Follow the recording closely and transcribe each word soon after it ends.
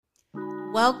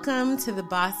Welcome to the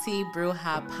Bossy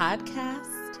Bruja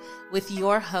podcast with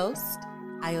your host,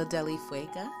 Ayodele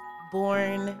Fuega,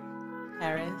 born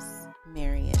Paris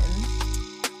Marian.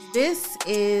 This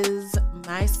is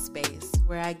my space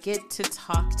where I get to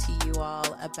talk to you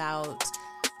all about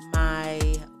my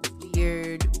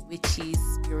weird, witchy,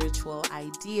 spiritual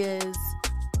ideas,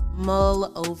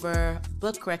 mull over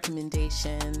book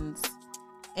recommendations,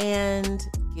 and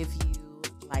give you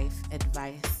life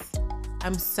advice.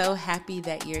 I'm so happy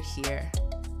that you're here.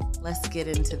 Let's get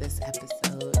into this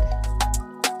episode.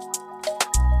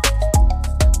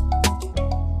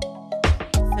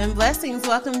 And blessings.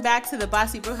 Welcome back to the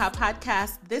Bossy Bruja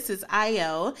podcast. This is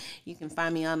Ayo. You can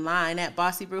find me online at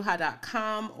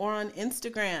bossybruja.com or on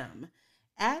Instagram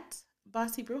at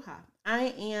bossybruja.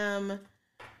 I am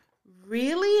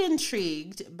really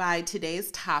intrigued by today's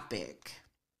topic,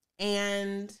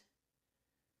 and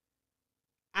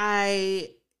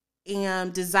I am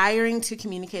desiring to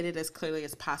communicate it as clearly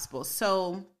as possible.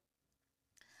 So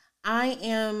I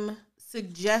am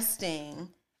suggesting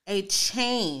a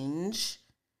change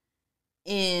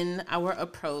in our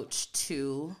approach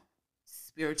to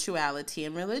spirituality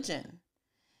and religion.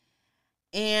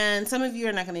 And some of you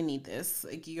are not going to need this.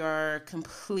 Like, you're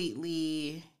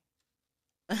completely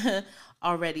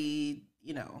already,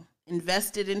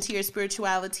 invested into your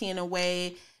spirituality in a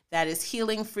way that is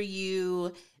healing for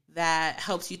you, that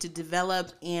helps you to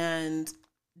develop and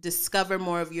discover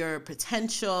more of your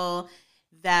potential,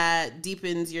 that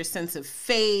deepens your sense of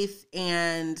faith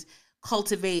and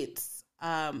cultivates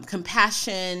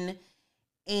compassion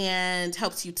and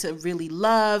helps you to really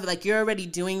love. Like, you're already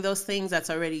doing those things. That's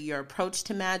already your approach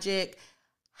to magic.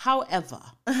 However,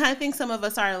 I think some of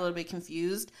us are a little bit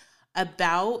confused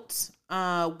about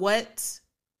what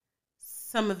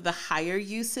some of the higher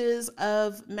uses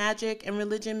of magic and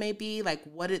religion may be, like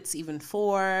what it's even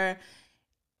for,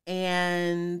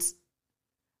 and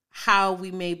how we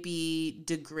may be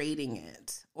degrading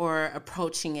it or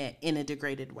approaching it in a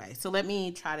degraded way. So let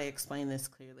me try to explain this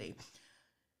clearly.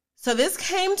 So this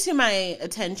came to my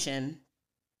attention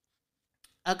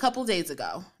a couple days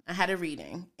ago. I had a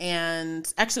reading,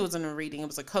 and actually it wasn't a reading, it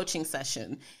was a coaching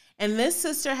session. And this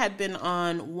sister had been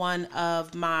on one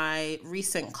of my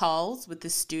recent calls with the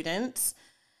students,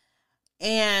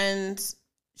 and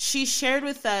she shared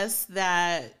with us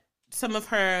that some of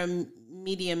her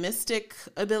mediumistic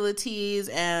abilities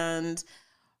and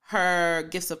her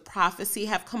gifts of prophecy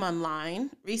have come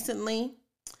online recently.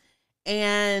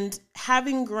 And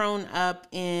having grown up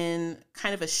in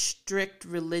kind of a strict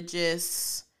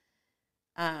religious,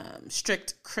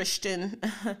 strict Christian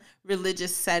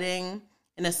religious setting,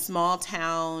 in a small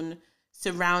town,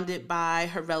 surrounded by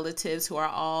her relatives who are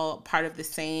all part of the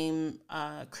same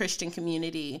Christian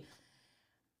community,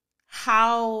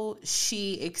 how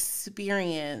she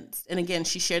experienced, and again,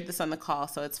 she shared this on the call,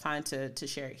 so it's fine to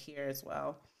share it here as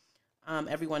well.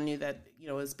 Everyone knew that,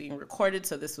 it was being recorded,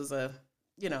 so this was a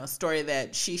story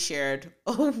that she shared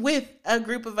with a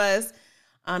group of us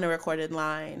on a recorded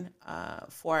line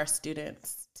for our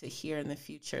students to hear in the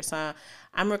future. So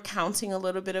I'm recounting a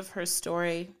little bit of her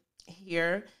story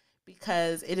here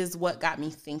because it is what got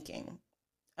me thinking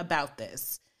about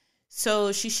this.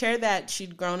 So she shared that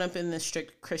she'd grown up in the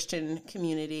strict Christian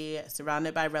community,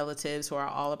 surrounded by relatives who are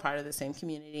all a part of the same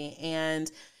community.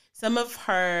 And some of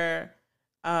her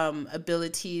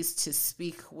abilities to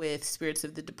speak with spirits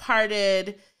of the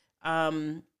departed,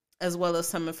 as well as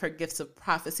some of her gifts of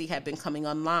prophecy, had been coming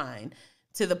online,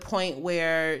 to the point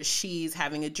where she's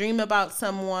having a dream about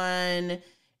someone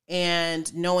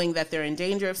and knowing that they're in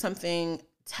danger of something,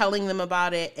 telling them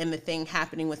about it, and the thing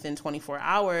happening within 24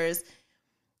 hours.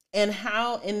 And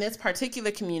how in this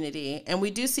particular community, and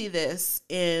we do see this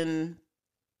as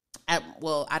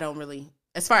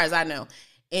far as I know,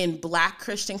 in Black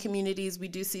Christian communities, we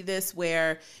do see this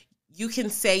where you can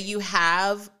say you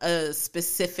have a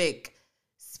specific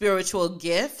spiritual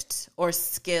gift or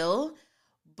skill,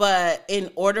 but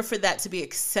in order for that to be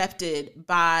accepted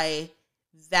by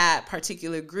that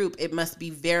particular group, it must be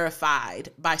verified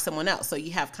by someone else. So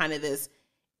you have kind of this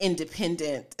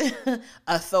independent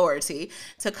authority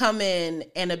to come in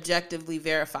and objectively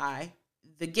verify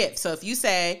the gift. So if you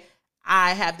say,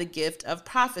 I have the gift of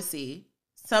prophecy,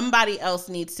 somebody else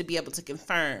needs to be able to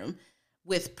confirm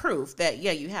with proof that,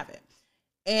 yeah, you have it.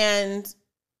 And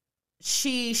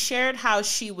she shared how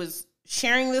she was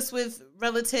sharing this with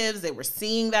relatives. They were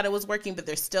seeing that it was working, but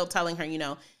they're still telling her,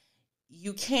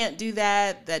 you can't do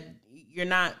that you're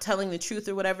not telling the truth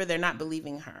or whatever. They're not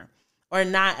believing her, or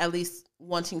not at least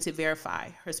wanting to verify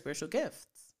her spiritual gifts.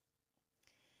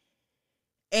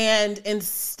 And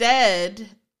instead,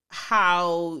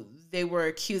 how they were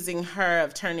accusing her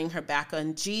of turning her back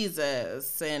on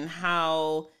Jesus and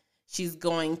how she's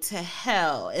going to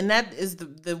hell. And that is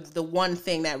the one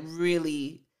thing that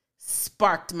really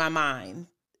sparked my mind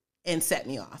and set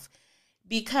me off,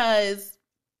 because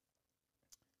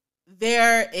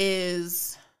there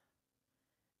is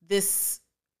this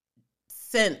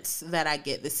sense that I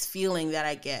get, this feeling that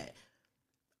I get,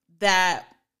 that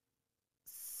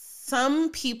some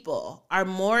people are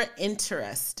more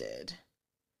interested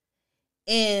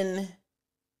in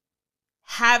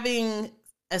having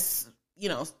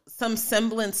some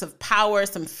semblance of power,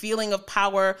 some feeling of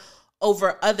power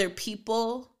over other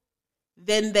people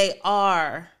than they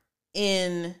are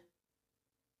in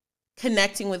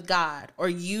connecting with God or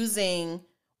using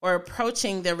or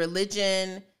approaching their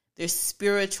religion, their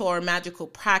spiritual or magical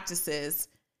practices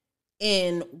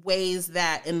in ways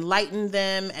that enlighten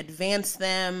them, advance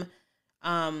them,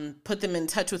 put them in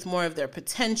touch with more of their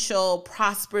potential,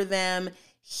 prosper them,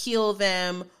 heal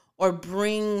them, or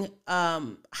bring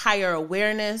higher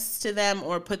awareness to them,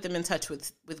 or put them in touch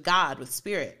with God, with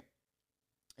spirit,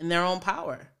 in their own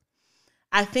power.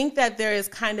 I think that there is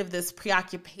kind of this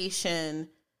preoccupation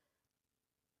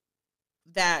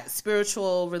that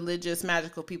spiritual, religious,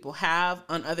 magical people have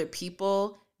on other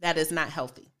people that is not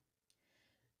healthy.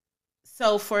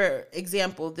 So for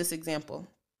example, this example,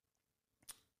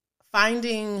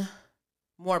 finding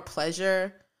more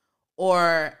pleasure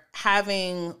or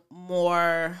having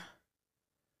more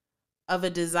of a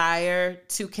desire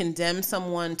to condemn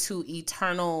someone to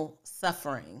eternal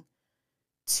suffering,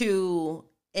 to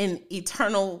an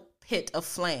eternal pit of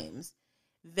flames,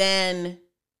 than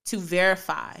to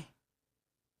verify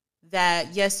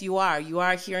that, yes, you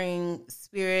are hearing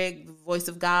spirit, the voice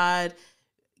of God.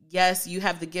 Yes, you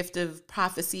have the gift of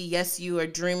prophecy. Yes, you are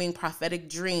dreaming prophetic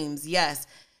dreams. Yes,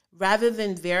 rather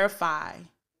than verify,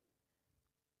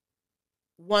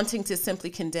 wanting to simply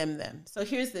condemn them. So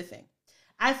here's the thing.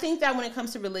 I think that when it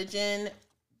comes to religion,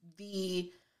 the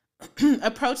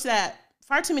approach that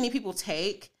far too many people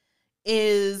take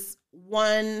is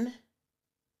one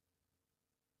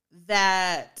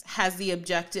that has the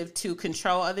objective to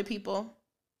control other people.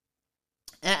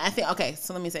 And I think, okay,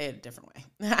 so let me say it a different way.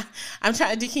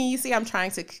 Can you see I'm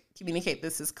trying to communicate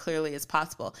this as clearly as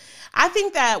possible? I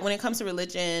think that when it comes to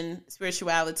religion,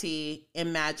 spirituality,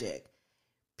 and magic,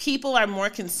 people are more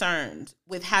concerned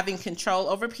with having control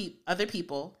over other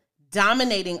people,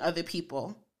 dominating other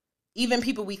people, even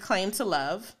people we claim to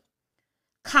love,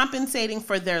 compensating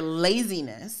for their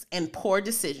laziness and poor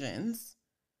decisions,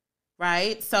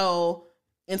 right? So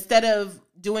instead of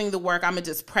doing the work, I'm going to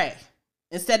just pray.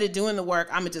 Instead of doing the work,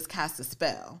 I'm going to just cast a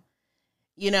spell.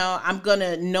 I'm going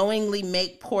to knowingly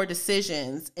make poor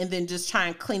decisions and then just try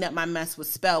and clean up my mess with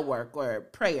spell work or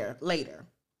prayer later.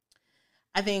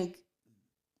 I think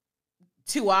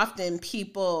too often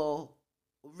people,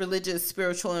 religious,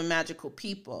 spiritual, and magical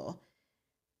people,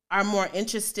 are more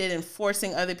interested in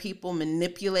forcing other people,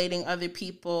 manipulating other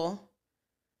people,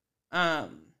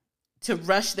 to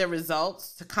rush their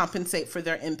results, to compensate for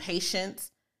their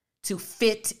impatience, to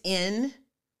fit in,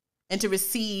 and to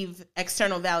receive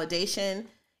external validation.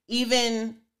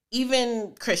 Even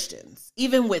Christians,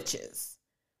 even witches,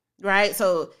 right?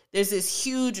 So there's this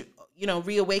huge,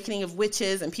 reawakening of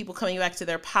witches and people coming back to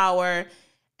their power.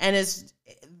 And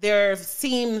there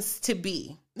seems to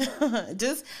be,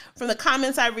 just from the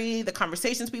comments I read, the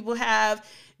conversations people have,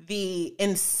 the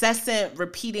incessant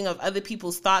repeating of other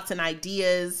people's thoughts and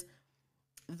ideas,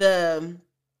 I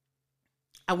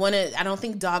don't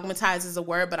think dogmatize is a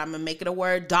word, but I'm going to make it a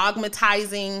word.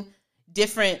 Dogmatizing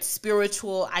different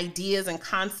spiritual ideas and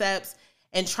concepts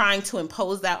and trying to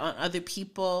impose that on other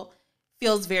people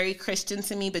feels very Christian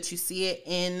to me, but you see it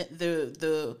in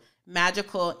the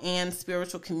magical and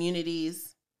spiritual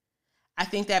communities. I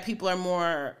think that people are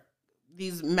more,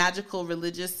 these magical,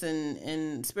 religious,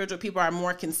 and spiritual people are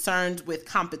more concerned with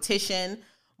competition,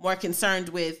 more concerned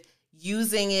with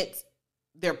using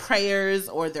their prayers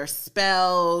or their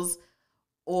spells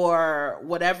or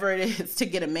whatever it is to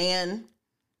get a man.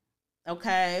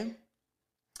 Okay?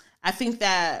 I think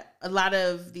that a lot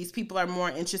of these people are more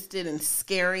interested in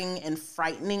scaring and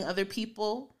frightening other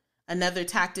people, another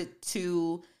tactic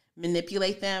to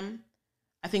manipulate them.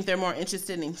 I think they're more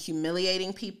interested in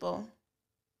humiliating people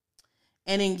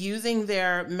and in using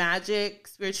their magic,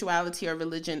 spirituality, or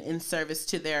religion in service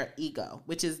to their ego,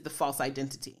 which is the false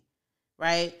identity,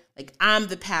 right? Like, I'm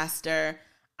the pastor,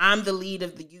 I'm the lead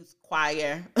of the youth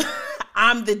choir,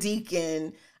 I'm the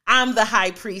deacon, I'm the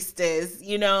high priestess,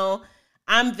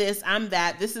 I'm this, I'm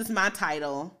that, this is my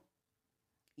title,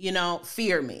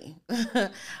 fear me.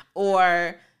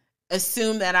 Or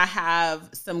assume that I have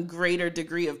some greater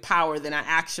degree of power than I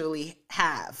actually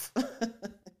have.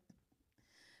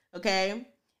 Okay?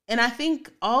 And I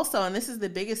think also, and this is the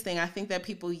biggest thing, I think that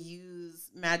people use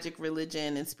magic,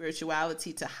 religion, and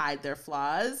spirituality to hide their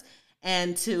flaws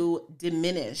and to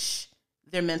diminish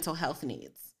their mental health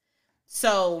needs.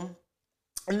 So,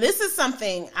 and this is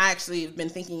something I actually have been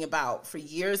thinking about for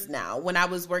years now. When I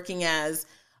was working as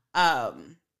a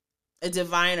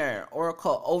diviner,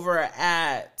 oracle, over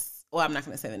at, well, I'm not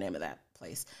going to say the name of that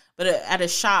place, but at a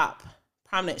shop,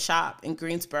 prominent shop in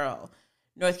Greensboro,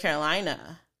 North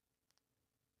Carolina,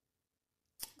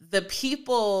 the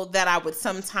people that I would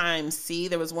sometimes see,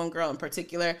 there was one girl in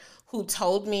particular who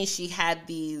told me she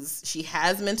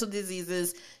has mental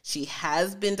diseases. She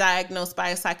has been diagnosed by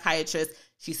a psychiatrist.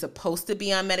 She's supposed to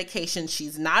be on medication.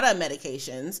 She's not on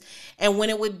medications. And when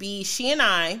it would be she and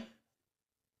I,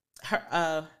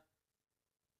 her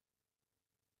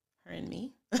and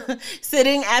me,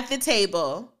 sitting at the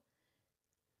table,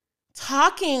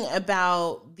 talking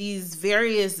about these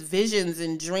various visions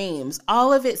and dreams,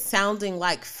 all of it sounding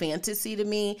like fantasy to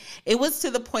me. It was to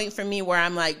the point for me where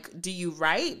I'm like, do you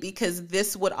write? Because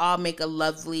this would all make a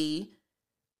lovely,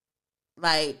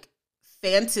 like,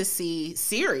 fantasy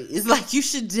series. Like, you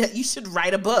should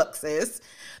write a book, sis.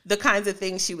 The kinds of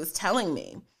things she was telling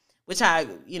me, which I,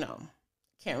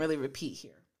 can't really repeat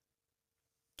here.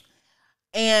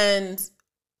 And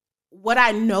what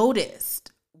I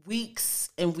noticed weeks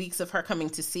and weeks of her coming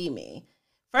to see me,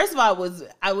 first of all,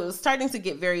 I was starting to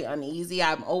get very uneasy.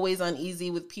 I'm always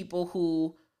uneasy with people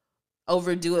who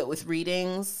overdo it with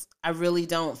readings. I really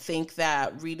don't think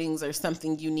that readings are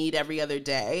something you need every other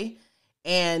day.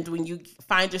 And when you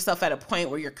find yourself at a point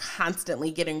where you're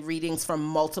constantly getting readings from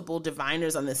multiple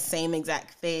diviners on the same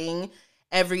exact thing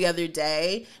every other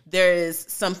day, there is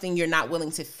something you're not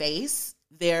willing to face.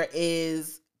 There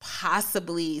is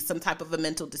possibly some type of a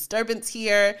mental disturbance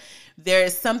here. There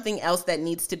is something else that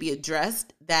needs to be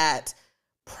addressed that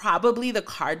probably the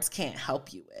cards can't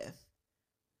help you with.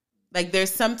 Like,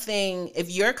 there's something, if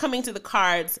you're coming to the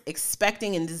cards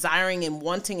expecting and desiring and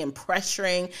wanting and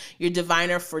pressuring your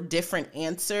diviner for different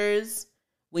answers,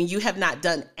 when you have not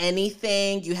done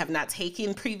anything, you have not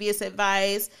taken previous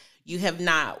advice, you have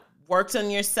not worked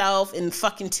on yourself in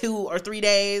fucking 2 or 3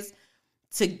 days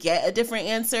to get a different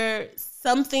answer,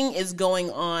 something is going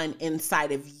on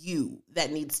inside of you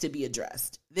that needs to be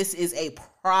addressed. This is a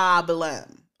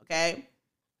problem, okay?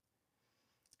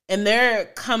 And there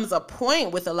comes a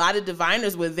point with a lot of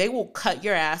diviners where they will cut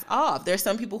your ass off. There's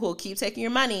some people who will keep taking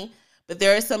your money, but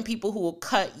there are some people who will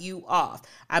cut you off.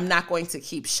 I'm not going to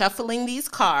keep shuffling these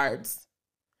cards.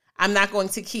 I'm not going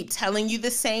to keep telling you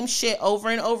the same shit over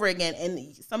and over again.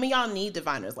 And some of y'all need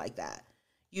diviners like that.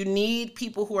 You need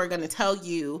people who are going to tell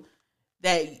you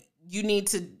that you need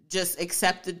to just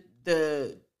accept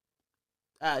the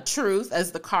truth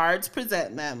as the cards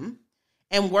present them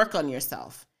and work on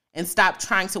yourself. And stop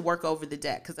trying to work over the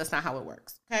deck, because that's not how it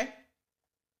works, okay?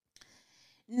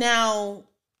 Now,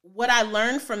 what I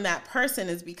learned from that person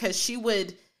is because she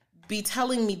would be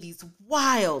telling me these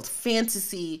wild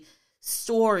fantasy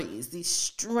stories, these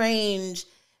strange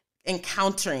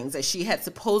encounterings that she had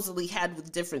supposedly had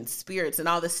with different spirits and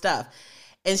all this stuff.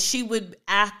 And she would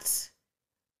act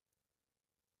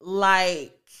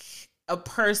like a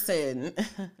person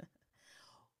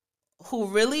who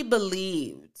really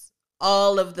believed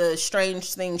all of the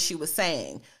strange things she was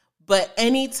saying. But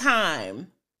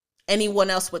anytime anyone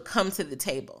else would come to the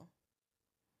table,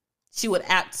 she would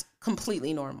act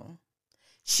completely normal.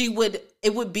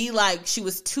 It would be like she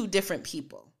was two different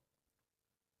people.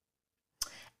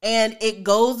 And it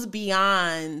goes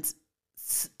beyond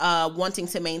wanting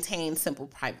to maintain simple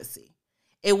privacy.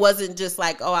 It wasn't just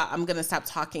like, oh, I'm going to stop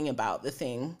talking about the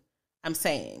thing I'm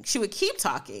saying. She would keep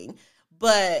talking,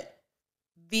 but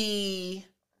the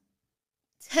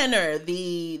tenor,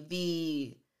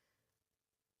 the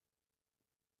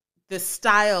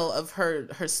style of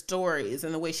her stories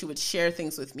and the way she would share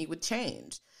things with me would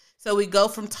change. So we go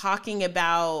from talking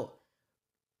about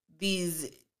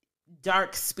these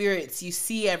dark spirits you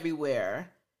see everywhere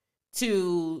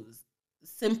to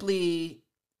simply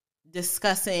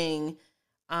discussing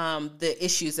the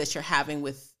issues that you're having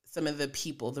with some of the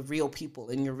people, the real people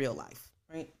in your real life,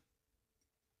 right?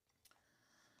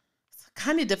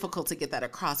 Kind of difficult to get that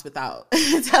across without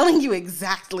telling you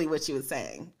exactly what she was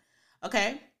saying.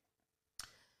 Okay?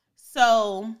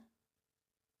 So,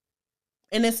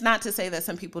 and it's not to say that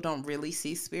some people don't really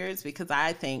see spirits, because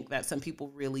I think that some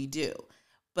people really do.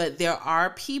 But there are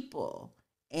people,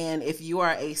 and if you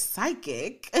are a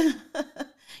psychic,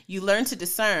 you learn to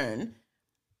discern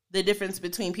the difference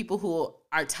between people who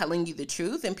are telling you the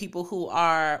truth and people who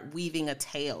are weaving a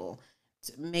tale,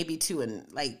 maybe to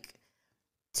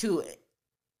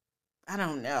I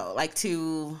don't know, like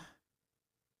to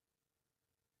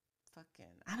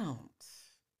I don't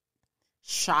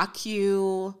shock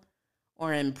you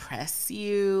or impress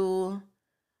you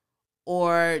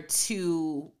or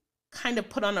to kind of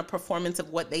put on a performance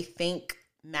of what they think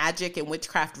magic and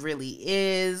witchcraft really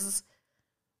is.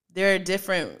 There are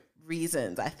different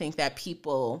reasons I think that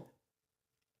people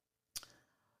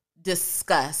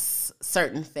discuss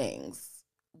certain things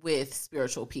with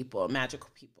spiritual people, magical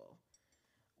people,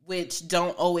 which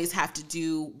don't always have to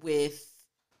do with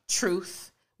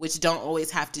truth, which don't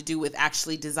always have to do with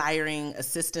actually desiring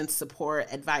assistance,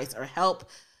 support, advice, or help,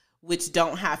 which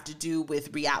don't have to do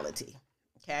with reality,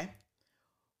 okay?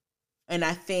 And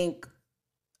I think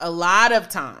a lot of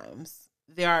times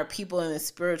there are people in the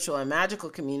spiritual and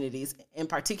magical communities in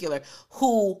particular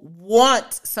who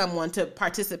want someone to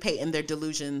participate in their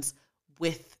delusions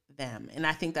with them. And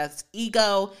I think that's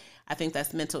ego. I think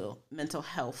that's mental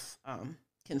health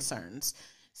concerns.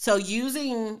 So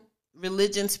using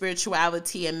religion,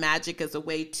 spirituality, and magic as a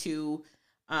way to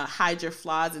hide your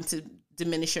flaws and to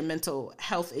diminish your mental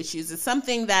health issues is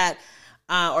something that,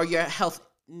 or your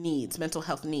mental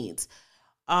health needs,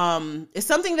 is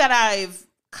something that I've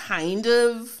kind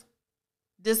of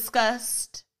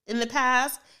discussed in the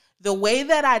past. The way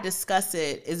that I discuss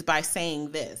it is by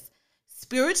saying this: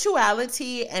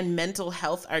 spirituality and mental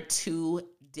health are two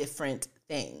different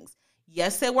things.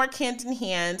 Yes, they work hand in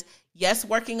hand. Yes,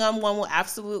 working on one will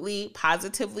absolutely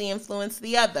positively influence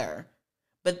the other,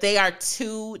 but they are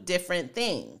two different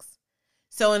things.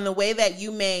 So in the way that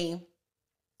you may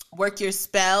work your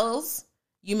spells,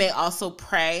 you may also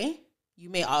pray, you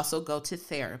may also go to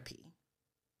therapy.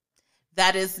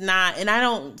 That is not, and I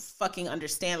don't fucking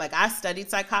understand. Like, I studied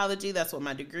psychology. That's what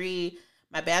my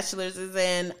bachelor's is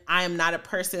in. I am not a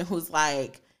person who's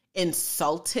like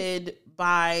insulted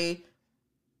by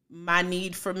my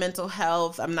need for mental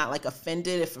health. I'm not like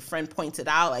offended if a friend points it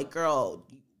out, like, girl,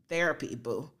 therapy,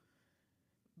 boo.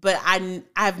 But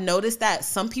I've noticed that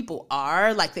some people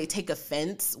are, like, they take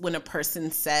offense when a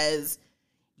person says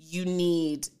you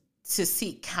need to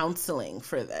seek counseling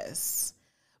for this.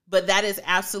 But that is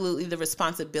absolutely the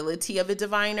responsibility of a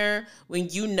diviner. When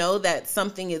you know that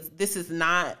this is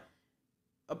not,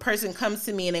 a person comes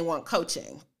to me and they want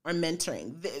coaching or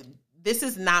mentoring. This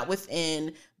is not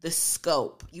within the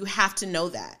scope. You have to know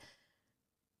that.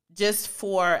 Just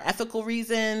for ethical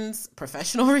reasons,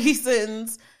 professional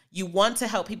reasons, you want to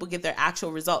help people get their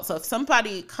actual results. So if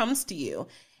somebody comes to you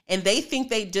and they think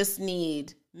they just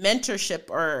need mentorship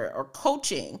or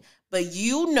coaching, but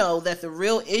you know that the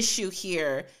real issue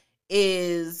here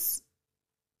is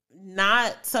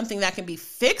not something that can be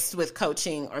fixed with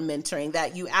coaching or mentoring,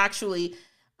 that you actually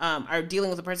are dealing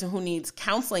with a person who needs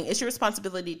counseling, it's your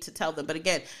responsibility to tell them. But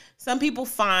again, some people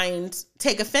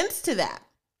take offense to that.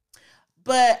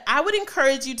 But I would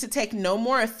encourage you to take no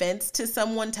more offense to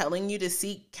someone telling you to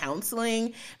seek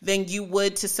counseling than you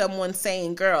would to someone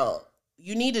saying, girl,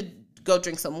 you need to go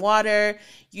drink some water,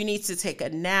 you need to take a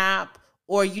nap,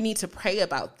 or you need to pray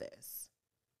about this.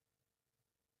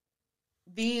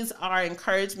 These are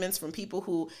encouragements from people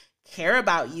who care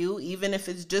about you, even if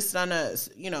it's just on a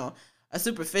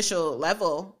superficial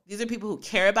level. These are people who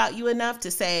care about you enough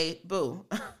to say, boo,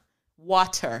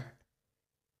 water.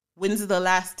 When's the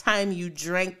last time you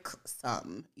drank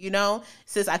some?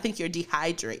 Sis, I think you're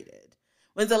dehydrated.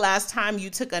 When's the last time you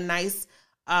took a nice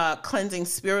cleansing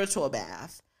spiritual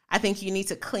bath? I think you need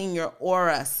to clean your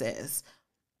aura, sis.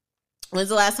 When's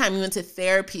the last time you went to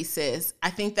therapy, sis? I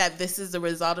think that this is the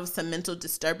result of some mental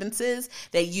disturbances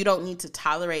that you don't need to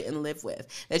tolerate and live with,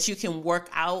 that you can work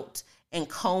out and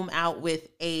comb out with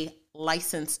a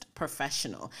licensed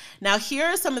professional. Now, here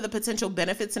are some of the potential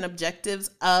benefits and objectives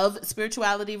of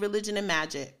spirituality, religion, and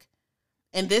magic.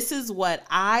 And this is what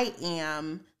I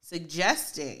am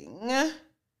suggesting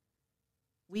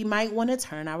we might want to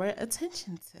turn our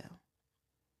attention to.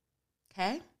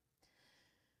 Okay?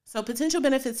 So, potential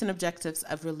benefits and objectives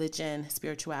of religion,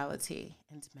 spirituality,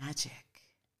 and magic.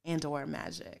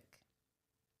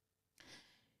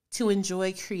 To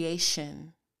enjoy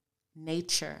creation,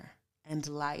 nature, and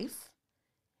life,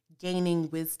 gaining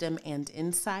wisdom and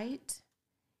insight,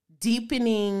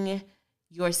 deepening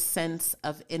your sense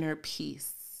of inner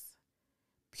peace,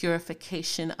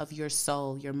 purification of your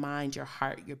soul, your mind, your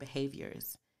heart, your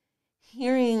behaviors,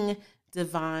 hearing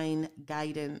divine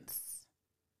guidance,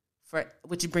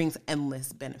 which brings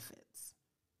endless benefits,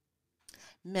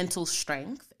 mental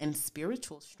strength and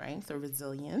spiritual strength or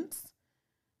resilience,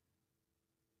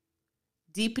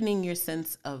 deepening your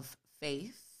sense of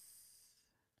faith,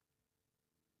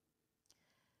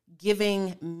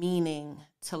 giving meaning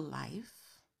to life,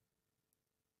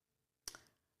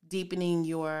 deepening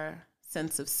your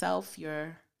sense of self,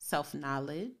 your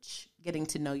self-knowledge, getting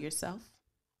to know yourself,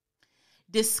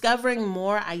 discovering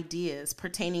more ideas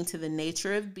pertaining to the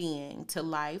nature of being, to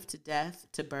life, to death,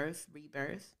 to birth,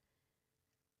 rebirth.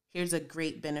 Here's a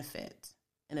great benefit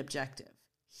and objective: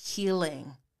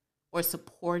 healing or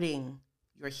supporting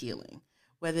your healing.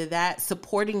 Whether that's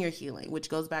supporting your healing, which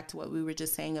goes back to what we were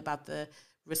just saying about the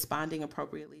responding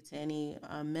appropriately to any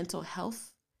mental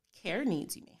health care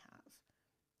needs you may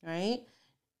have, right?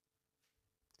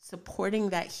 Supporting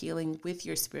that healing with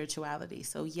your spirituality.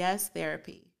 So yes,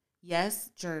 therapy. Yes,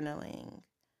 journaling,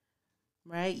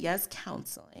 right? Yes,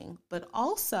 counseling, but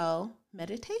also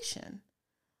meditation.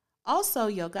 Also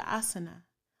yoga asana.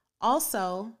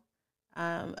 Also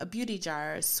a beauty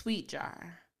jar, a sweet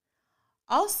jar.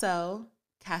 Also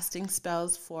casting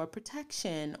spells for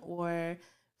protection or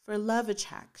for love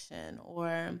attraction,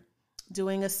 or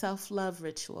doing a self-love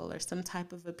ritual or some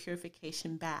type of a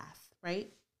purification bath,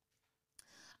 right?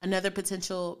 Another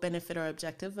potential benefit or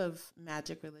objective of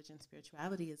magic, religion,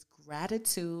 spirituality is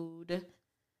gratitude.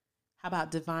 How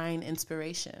about divine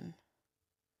inspiration,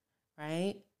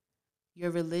 right?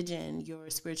 Your religion, your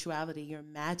spirituality, your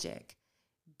magic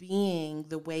being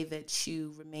the way that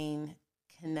you remain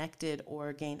connected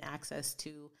or gain access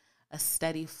to a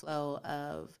steady flow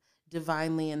of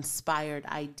divinely inspired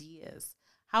ideas.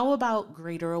 How about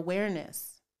greater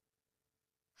awareness?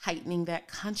 Heightening that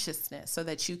consciousness so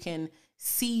that you can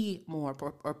see more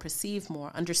or perceive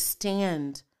more,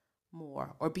 understand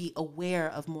more, or be aware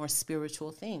of more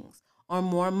spiritual things or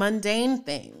more mundane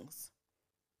things.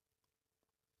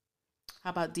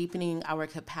 How about deepening our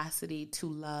capacity to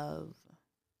love?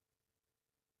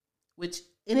 Which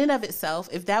in and of itself,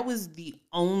 if that was the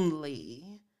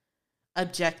only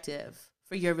objective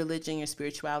for your religion, your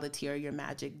spirituality, or your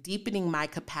magic, deepening my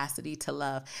capacity to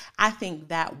love, I think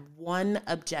that one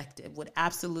objective would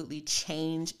absolutely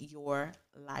change your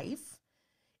life.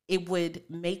 It would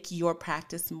make your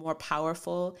practice more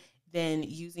powerful than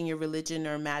using your religion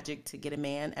or magic to get a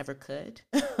man ever could.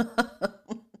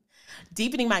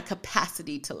 Deepening my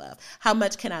capacity to love. How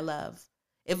much can I love?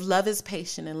 If love is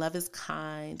patient and love is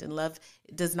kind and love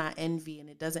does not envy and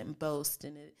it doesn't boast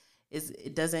and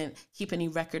it doesn't keep any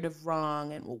record of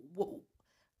wrong, and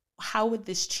how would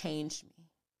this change me?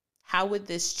 How would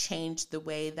this change the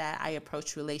way that I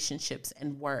approach relationships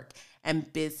and work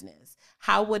and business?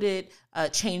 How would it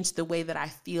change the way that I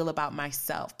feel about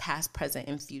myself, past, present,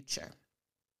 and future?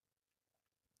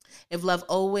 If love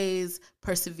always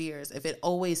perseveres, if it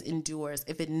always endures,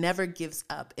 if it never gives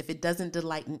up, if it doesn't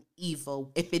delight in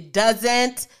evil, if it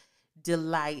doesn't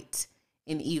delight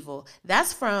in evil.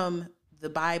 That's from the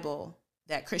Bible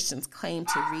that Christians claim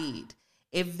to read.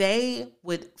 If they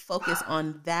would focus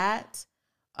on that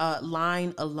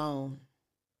line alone,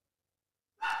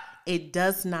 it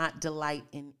does not delight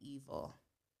in evil.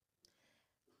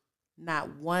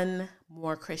 Not one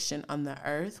more Christian on the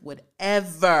earth would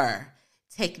ever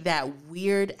take that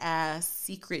weird ass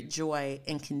secret joy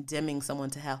in condemning someone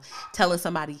to hell, telling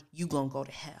somebody you gonna go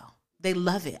to hell. They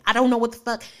love it. I don't know what the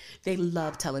fuck. They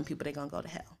love telling people they're gonna go to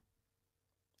hell.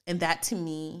 And that to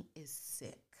me is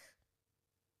sick.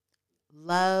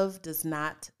 Love does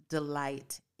not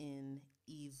delight in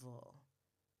evil.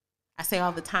 I say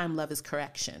all the time, love is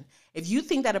correction. If you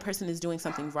think that a person is doing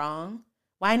something wrong,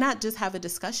 why not just have a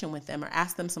discussion with them or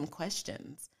ask them some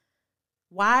questions?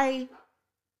 Why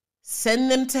send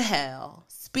them to hell,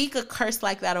 speak a curse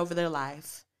like that over their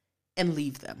life, and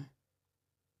leave them?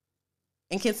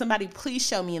 And can somebody please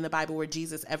show me in the Bible where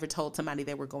Jesus ever told somebody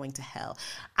they were going to hell?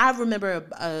 I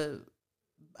remember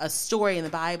a story in the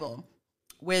Bible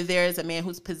where there's a man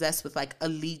who's possessed with like a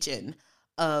legion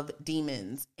of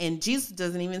demons, and Jesus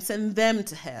doesn't even send them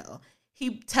to hell.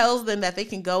 He tells them that they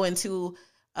can go into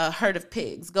a herd of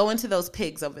pigs, go into those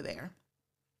pigs over there.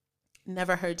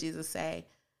 Never heard Jesus say,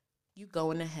 you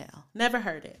going to hell. Never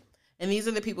heard it. And these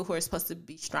are the people who are supposed to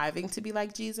be striving to be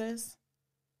like Jesus,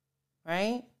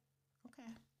 right? Okay.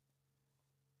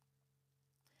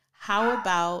 How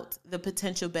about the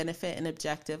potential benefit and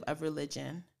objective of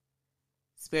religion,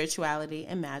 spirituality,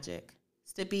 and magic?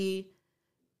 It's to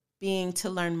being to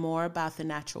learn more about the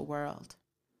natural world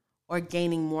or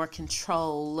gaining more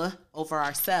control over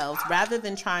ourselves rather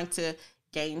than trying to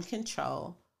gain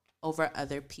control over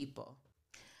other people.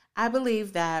 I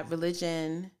believe that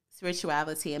religion,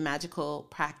 spirituality, and magical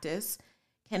practice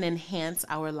can enhance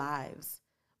our lives,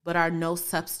 but are no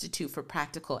substitute for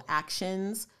practical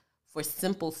actions, for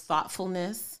simple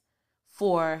thoughtfulness,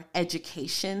 for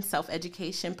education,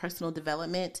 self-education, personal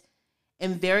development,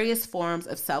 and various forms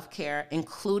of self-care,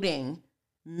 including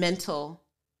mental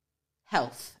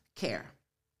health care.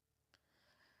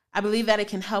 I believe that it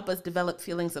can help us develop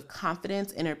feelings of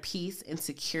confidence, inner peace, and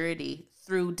security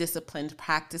through disciplined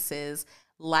practices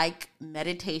like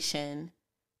meditation,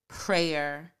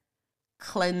 prayer,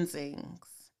 cleansings,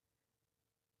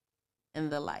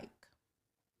 and the like.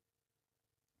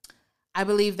 I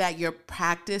believe that your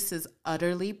practice is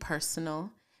utterly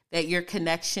personal, that your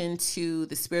connection to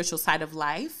the spiritual side of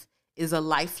life is a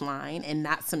lifeline and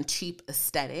not some cheap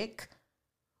aesthetic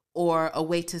or a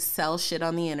way to sell shit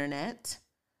on the internet.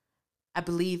 I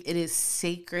believe it is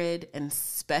sacred and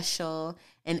special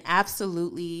and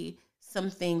absolutely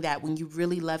something that when you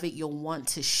really love it, you'll want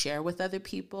to share with other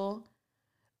people.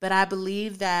 But I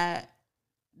believe that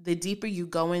the deeper you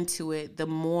go into it, the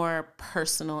more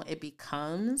personal it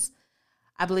becomes.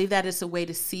 I believe that it's a way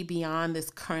to see beyond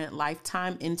this current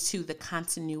lifetime into the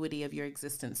continuity of your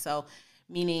existence. So,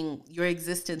 meaning your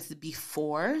existence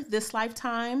before this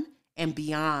lifetime and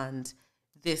beyond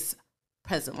this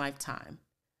present lifetime.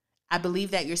 I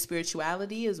believe that your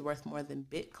spirituality is worth more than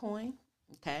Bitcoin,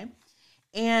 okay?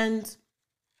 And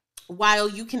while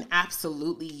you can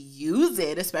absolutely use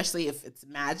it, especially if it's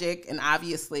magic, and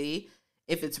obviously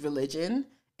if it's religion,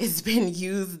 it's been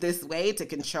used this way to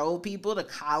control people, to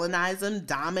colonize them,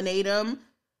 dominate them,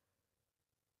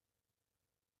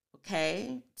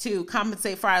 okay? To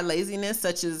compensate for our laziness,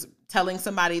 such as telling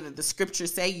somebody that the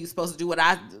scriptures say you're supposed to do what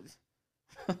I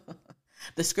do.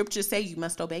 The scriptures say you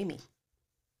must obey me.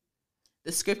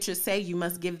 The scriptures say you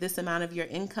must give this amount of your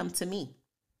income to me.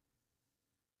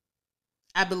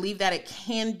 I believe that it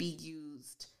can be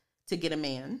used to get a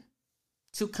man,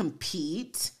 to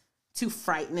compete, to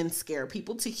frighten and scare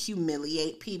people, to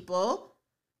humiliate people.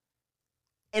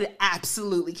 It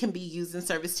absolutely can be used in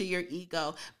service to your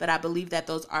ego, but I believe that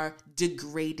those are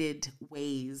degraded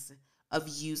ways of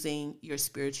using your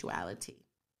spirituality.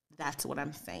 That's what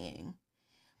I'm saying.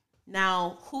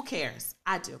 Now, who cares?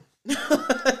 I do.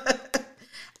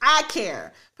 I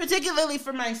care, particularly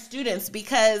for my students,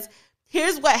 because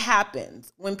here's what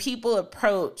happens when people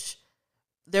approach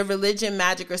their religion,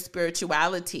 magic, or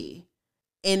spirituality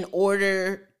in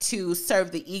order to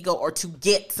serve the ego or to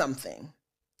get something.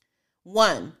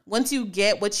 One, once you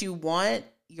get what you want,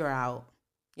 you're out.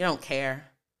 You don't care.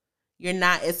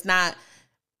 It's not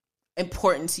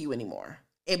important to you anymore.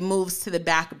 It moves to the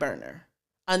back burner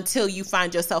until you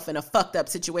find yourself in a fucked up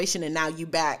situation and now you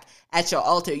back at your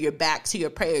altar. You're back to your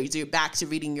prayers. You're back to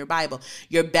reading your Bible.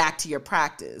 You're back to your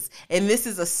practice. And this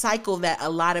is a cycle that a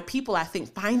lot of people, I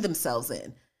think, find themselves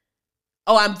in.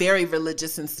 Oh, I'm very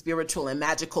religious and spiritual and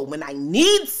magical when I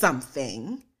need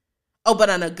something. Oh,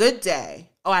 but on a good day,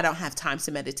 I don't have time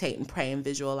to meditate and pray and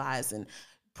visualize and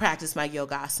practice my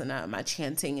yogasana, my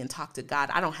chanting and talk to God.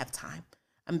 I don't have time.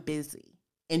 I'm busy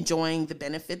enjoying the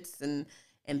benefits and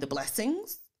the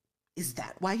blessings. Is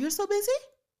that why you're so busy?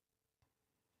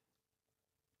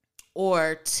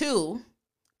 Or two,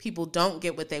 people don't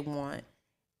get what they want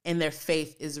and their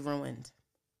faith is ruined.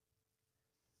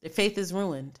 Their faith is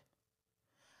ruined.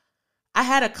 I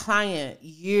had a client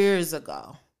years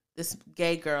ago, this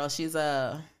gay girl, she's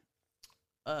a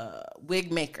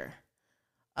wig maker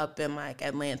up in like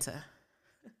Atlanta.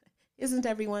 Isn't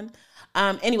everyone?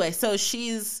 Anyway, so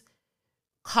she's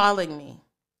calling me.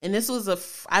 And this was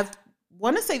I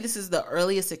want to say this is the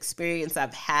earliest experience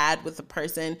I've had with a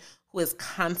person who is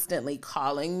constantly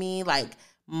calling me like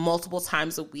multiple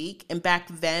times a week. And back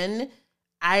then,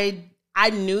 I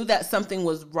knew that something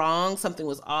was wrong, something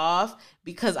was off,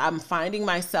 because I'm finding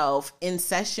myself in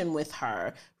session with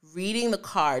her, reading the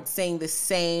cards, saying the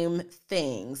same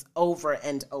things over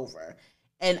and over.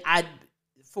 And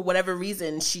for whatever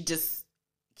reason, she just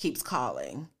keeps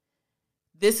calling.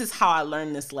 This is how I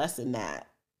learned this lesson, that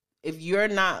if you're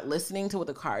not listening to what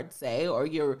the cards say or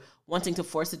you're wanting to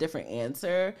force a different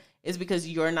answer, it's because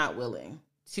you're not willing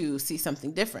to see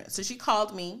something different. So she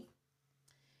called me,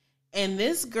 and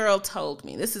this girl told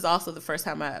me, this is also the first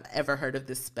time I've ever heard of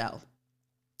this spell.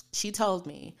 She told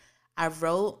me, I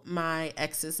wrote my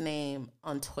ex's name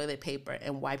on toilet paper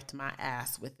and wiped my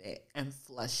ass with it and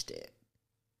flushed it.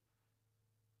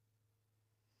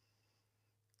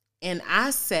 And I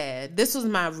said, this was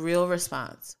my real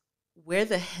response. Where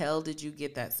the hell did you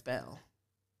get that spell?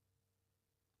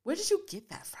 Where did you get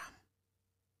that from?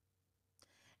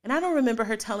 And I don't remember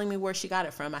her telling me where she got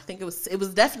it from. I think it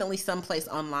was definitely someplace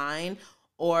online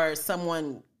or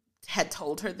someone had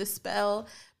told her this spell,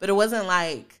 but it wasn't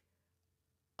like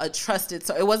a trusted,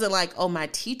 so it wasn't like, oh, my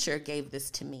teacher gave this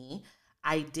to me.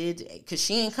 I did, because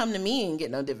she ain't come to me and get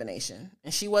no divination,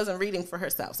 and she wasn't reading for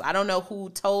herself. So I don't know who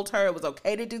told her it was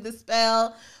okay to do the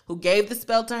spell, who gave the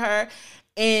spell to her.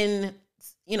 In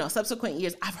subsequent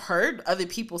years, I've heard other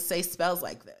people say spells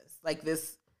like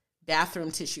this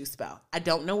bathroom tissue spell. I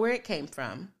don't know where it came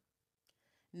from.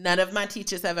 None of my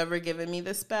teachers have ever given me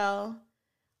this spell.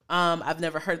 I've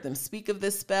never heard them speak of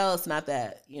this spell. It's not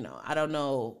that, I don't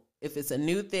know if it's a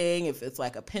new thing, if it's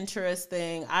like a Pinterest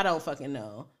thing. I don't fucking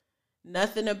know.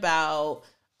 Nothing about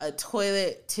a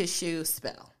toilet tissue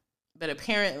spell. But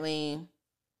apparently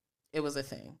it was a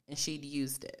thing and she'd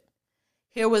used it.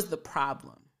 Here was the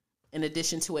problem. In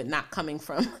addition to it not coming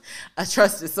from a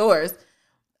trusted source,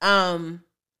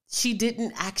 she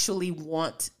didn't actually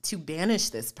want to banish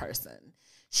this person.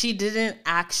 She didn't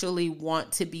actually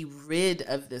want to be rid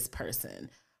of this person.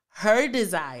 Her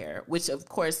desire, which of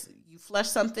course, you flush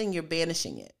something, you're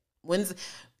banishing it.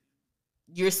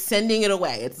 You're sending it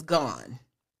away. It's gone.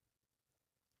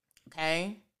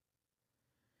 Okay?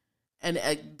 And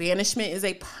a banishment is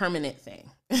a permanent thing.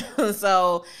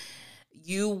 So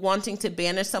you wanting to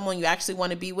banish someone you actually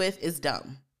want to be with is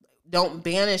dumb. Don't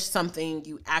banish something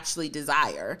you actually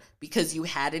desire because you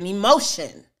had an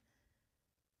emotion.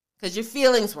 Because your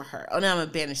feelings were hurt. Oh, now I'm going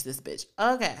to banish this bitch.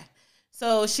 Okay.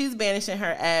 So she's banishing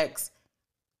her ex.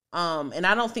 And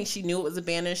I don't think she knew it was a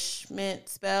banishment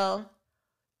spell.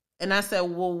 And I said,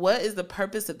 well, what is the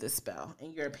purpose of this spell,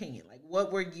 in your opinion? Like,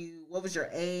 what was your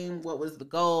aim? What was the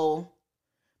goal?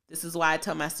 This is why I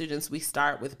tell my students we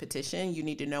start with petition. You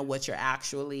need to know what you're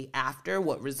actually after,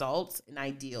 what results and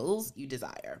ideals you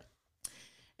desire.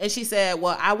 And she said,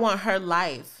 well, I want her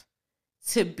life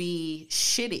to be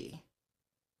shitty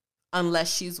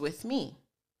unless she's with me.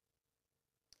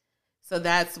 So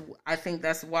I think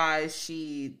that's why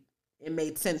it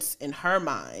made sense in her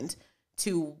mind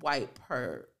to wipe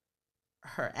her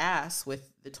ass with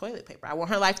the toilet paper. I want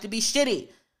her life to be shitty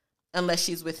unless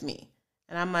she's with me.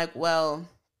 And I'm like, well,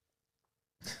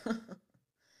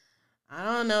 I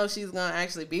don't know if she's going to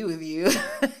actually be with you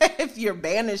if you're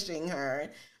banishing her.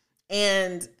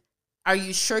 And are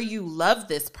you sure you love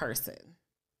this person?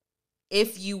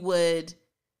 If you would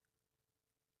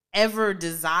ever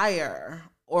desire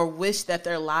or wish that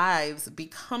their lives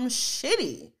become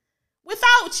shitty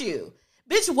without you.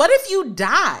 Bitch, what if you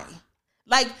die?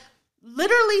 Like,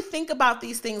 literally think about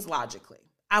these things logically.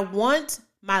 I want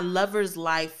my lover's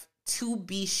life to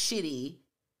be shitty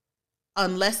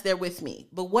unless they're with me.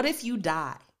 But what if you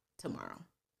die tomorrow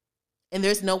and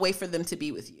there's no way for them to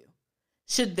be with you?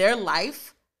 Should their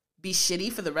life be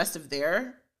shitty for the rest of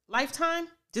their lifetime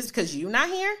just because you're not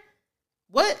here?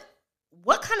 What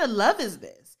kind of love is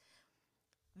this?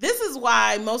 This is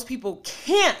why most people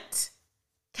can't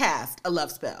cast a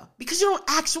love spell, because you don't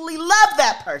actually love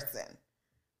that person.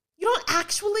 You don't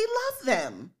actually love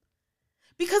them.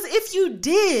 Because if you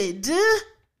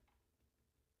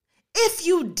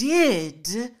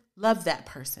did love that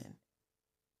person,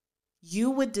 you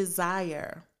would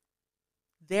desire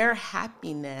their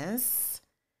happiness,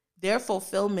 their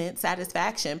fulfillment,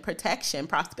 satisfaction, protection,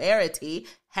 prosperity,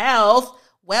 health,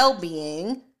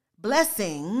 well-being,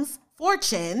 blessings,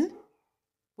 fortune,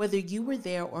 whether you were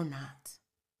there or not.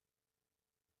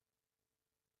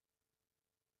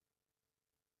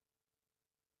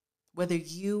 Whether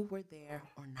you were there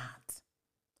or not.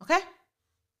 Okay?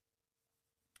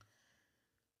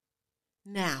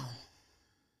 Now,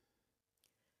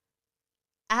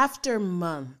 after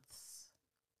months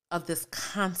of this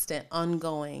constant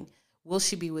ongoing, will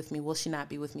she be with me? Will she not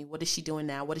be with me? What is she doing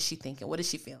now? What is she thinking? What is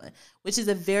she feeling? Which is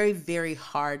a very, very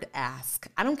hard ask.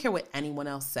 I don't care what anyone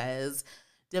else says.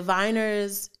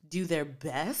 Diviners do their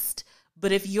best.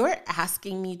 But if you're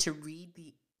asking me to read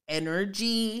the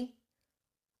energy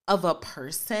of a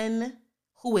person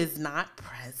who is not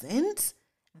present,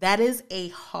 that is a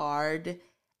hard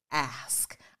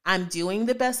ask. I'm doing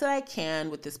the best that I can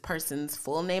with this person's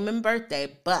full name and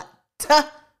birthday, but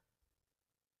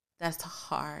that's a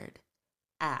hard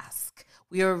ask.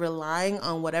 We are relying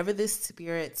on whatever the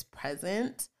spirits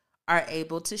present are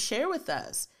able to share with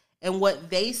us and what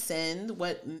they send,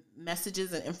 what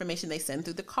messages and information they send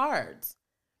through the cards.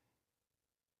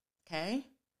 Okay?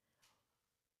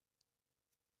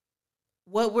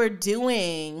 What we're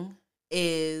doing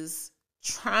is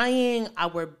trying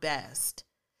our best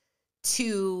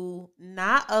to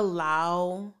not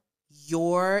allow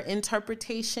your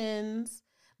interpretations,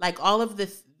 like all of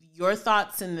your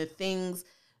thoughts and the things,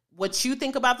 what you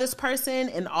think about this person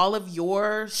and all of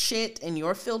your shit and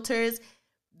your filters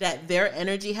that their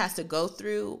energy has to go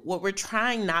through. What we're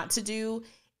trying not to do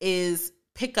is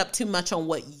pick up too much on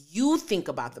what you think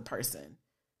about the person,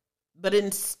 but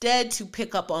instead to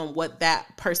pick up on what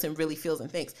that person really feels and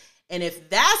thinks. And if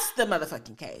that's the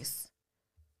motherfucking case,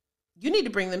 you need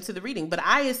to bring them to the reading. But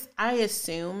I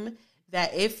assume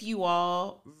that if you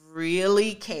all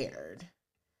really cared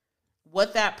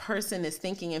what that person is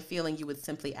thinking and feeling, you would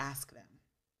simply ask them.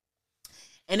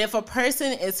 And if a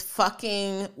person is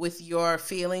fucking with your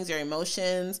feelings, your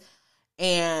emotions,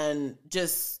 and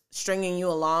just stringing you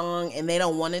along, and they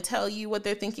don't want to tell you what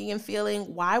they're thinking and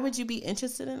feeling, why would you be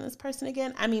interested in this person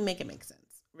again? I mean, make it make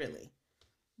sense, really.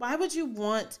 Why would you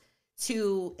want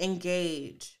to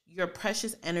engage your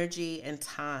precious energy and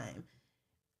time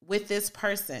with this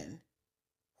person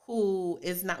who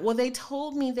is not, well, they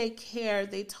told me they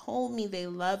cared, they told me they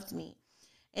loved me,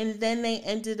 and then they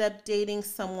ended up dating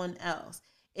someone else.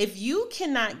 If you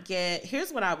cannot get,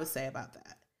 here's what I would say about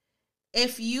that.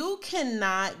 If you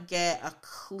cannot get a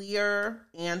clear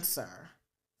answer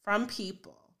from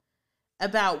people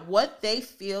about what they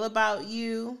feel about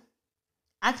you,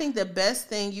 I think the best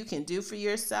thing you can do for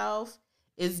yourself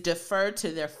is defer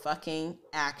to their fucking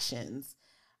actions.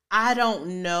 I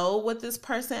don't know what this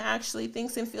person actually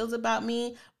thinks and feels about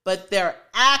me, but their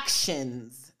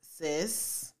actions,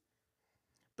 sis,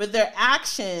 but their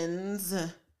actions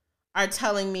are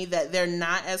telling me that they're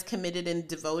not as committed and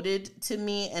devoted to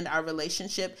me and our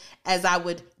relationship as I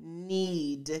would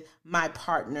need my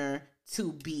partner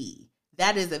to be.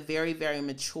 That is a very, very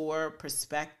mature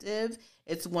perspective.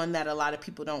 It's one that a lot of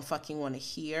people don't fucking want to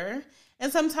hear. And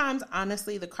sometimes,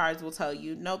 honestly, the cards will tell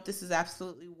you, nope, this is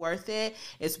absolutely worth it.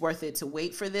 It's worth it to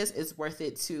wait for this. It's worth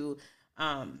it to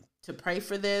pray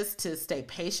for this, to stay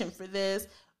patient for this.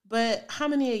 But how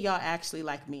many of y'all actually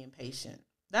like being patient?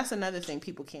 That's another thing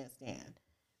people can't stand.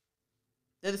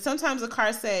 Sometimes the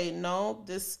cards say, no,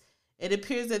 it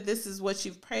appears that this is what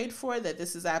you've prayed for, that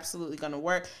this is absolutely going to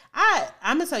work.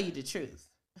 I'm going to tell you the truth.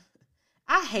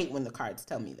 I hate when the cards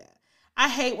tell me that. I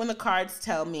hate when the cards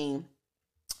tell me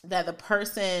that the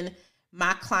person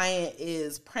my client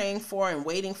is praying for and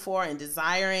waiting for and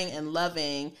desiring and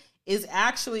loving is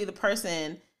actually the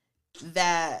person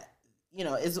that,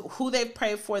 is who they've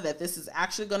prayed for, that this is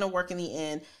actually going to work in the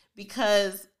end.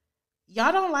 Because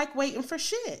y'all don't like waiting for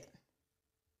shit.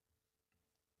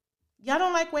 Y'all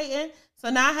don't like waiting. So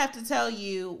now I have to tell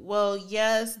you, well,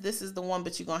 yes, this is the one,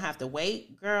 but you're going to have to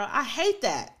wait. Girl, I hate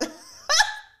that.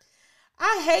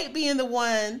 I hate being the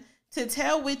one to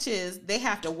tell witches they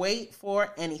have to wait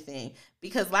for anything.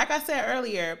 Because like I said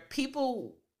earlier,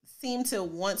 people seem to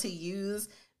want to use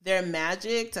their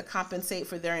magic to compensate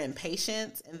for their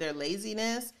impatience and their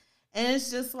laziness. And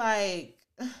it's just like,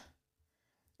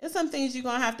 there's some things you're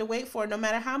going to have to wait for no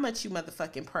matter how much you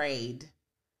motherfucking prayed.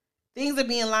 Things are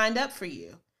being lined up for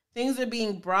you. Things are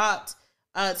being brought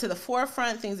to the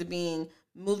forefront. Things are being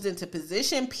moved into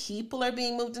position. People are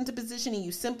being moved into position, and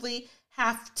you simply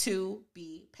have to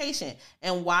be patient.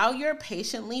 And while you're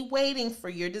patiently waiting for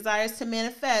your desires to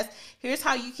manifest, here's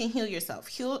how you can heal yourself.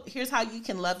 Here's how you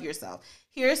can love yourself.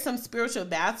 Here's some spiritual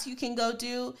baths you can go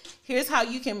do. Here's how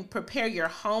you can prepare your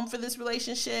home for this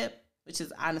relationship, which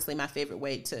is honestly my favorite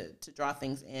way to draw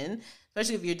things in,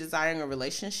 especially if you're desiring a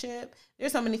relationship.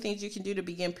 There's so many things you can do to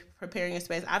begin preparing your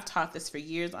space. I've taught this for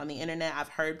years on the internet. I've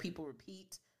heard people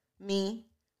repeat me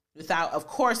without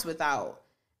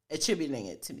attributing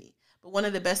it to me. But one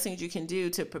of the best things you can do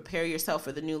to prepare yourself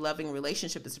for the new loving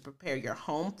relationship is to prepare your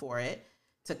home for it,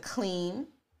 to clean,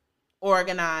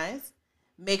 organize,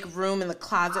 make room in the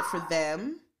closet for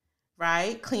them,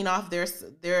 right? Clean off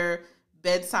their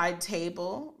bedside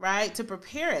table, right? To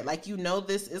prepare it. Like,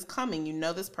 this is coming.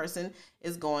 This person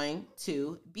is going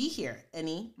to be here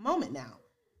any moment now.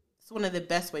 It's one of the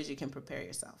best ways you can prepare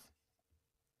yourself.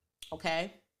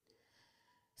 Okay?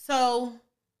 So,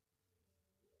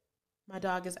 my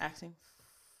dog is acting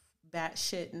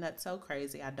batshit nuts so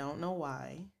crazy. I don't know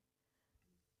why.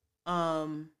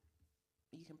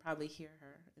 You can probably hear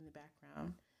her in the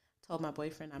background. Told my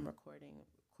boyfriend I'm recording.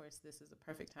 Of course, this is a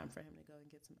perfect time for him to go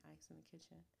and get some ice in the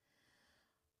kitchen.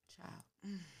 Child.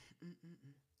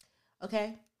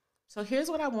 Okay, so here's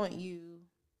what I want you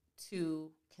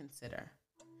to consider.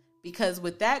 Because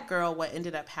with that girl, what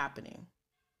ended up happening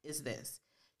is this.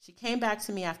 She came back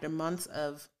to me after months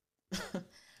of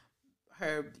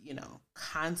her,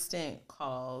 constant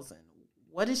calls and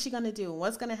what is she going to do? And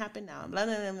what's going to happen now? Blah,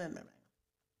 blah, blah, blah, blah.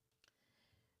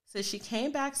 So she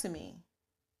came back to me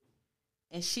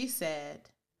and she said,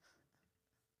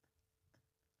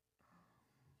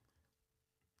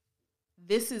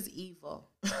 this is evil.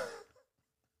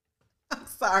 I'm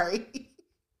sorry.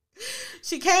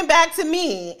 She came back to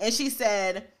me and she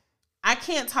said, I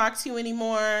can't talk to you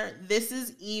anymore. This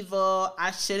is evil.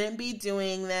 I shouldn't be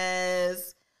doing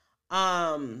this.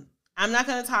 I'm not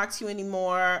going to talk to you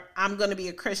anymore. I'm going to be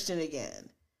a Christian again.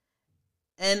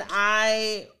 And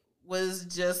I was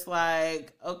just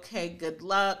like, okay, good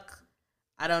luck.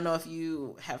 I don't know if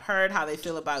you have heard how they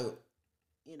feel about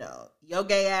your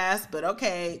gay ass, but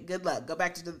okay, good luck. Go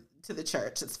back to the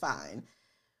church. It's fine.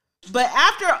 But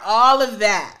after all of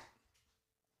that,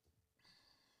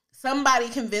 somebody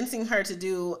convincing her to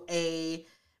do a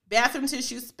bathroom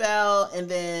tissue spell, and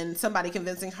then somebody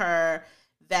convincing her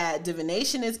that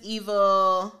divination is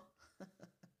evil.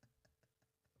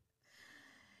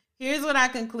 Here's what I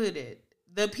concluded.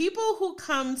 The people who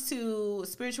come to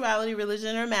spirituality,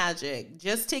 religion, or magic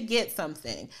just to get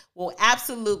something will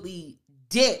absolutely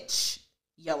ditch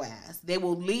your ass. They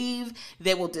will leave.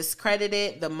 They will discredit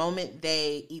it the moment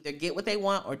they either get what they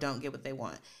want or don't get what they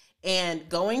want. And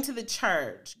going to the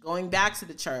church, going back to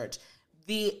the church,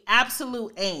 the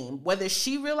absolute aim, whether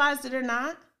she realized it or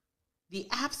not, the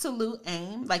absolute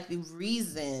aim, like the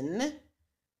reason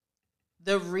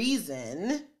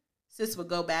sis would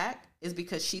go back is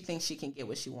because she thinks she can get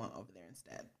what she wants over there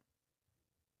instead.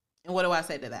 And what do I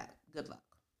say to that? Good luck.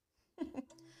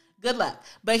 Good luck.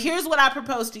 But here's what I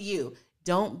propose to you.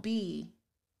 Don't be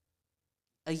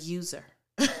a user.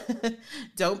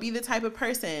 Don't be the type of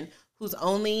person who's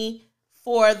only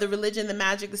for the religion, the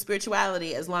magic, the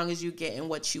spirituality, as long as you're getting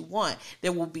what you want.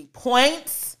 There will be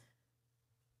points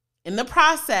in the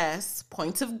process,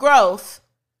 points of growth,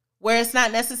 where it's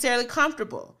not necessarily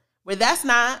comfortable, where that's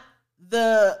not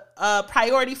the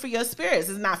priority for your spirits.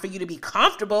 It's not for you to be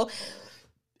comfortable.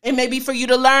 It may be for you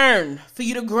to learn, for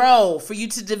you to grow, for you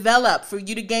to develop, for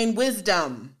you to gain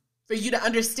wisdom, for you to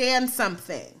understand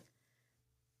something.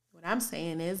 What I'm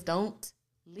saying is don't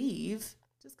leave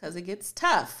just because it gets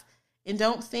tough. And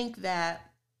don't think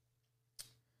that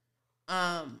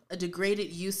a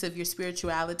degraded use of your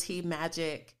spirituality,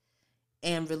 magic,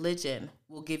 and religion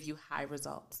will give you high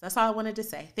results. That's all I wanted to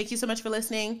say. Thank you so much for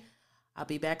listening. I'll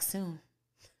be back soon.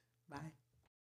 Bye.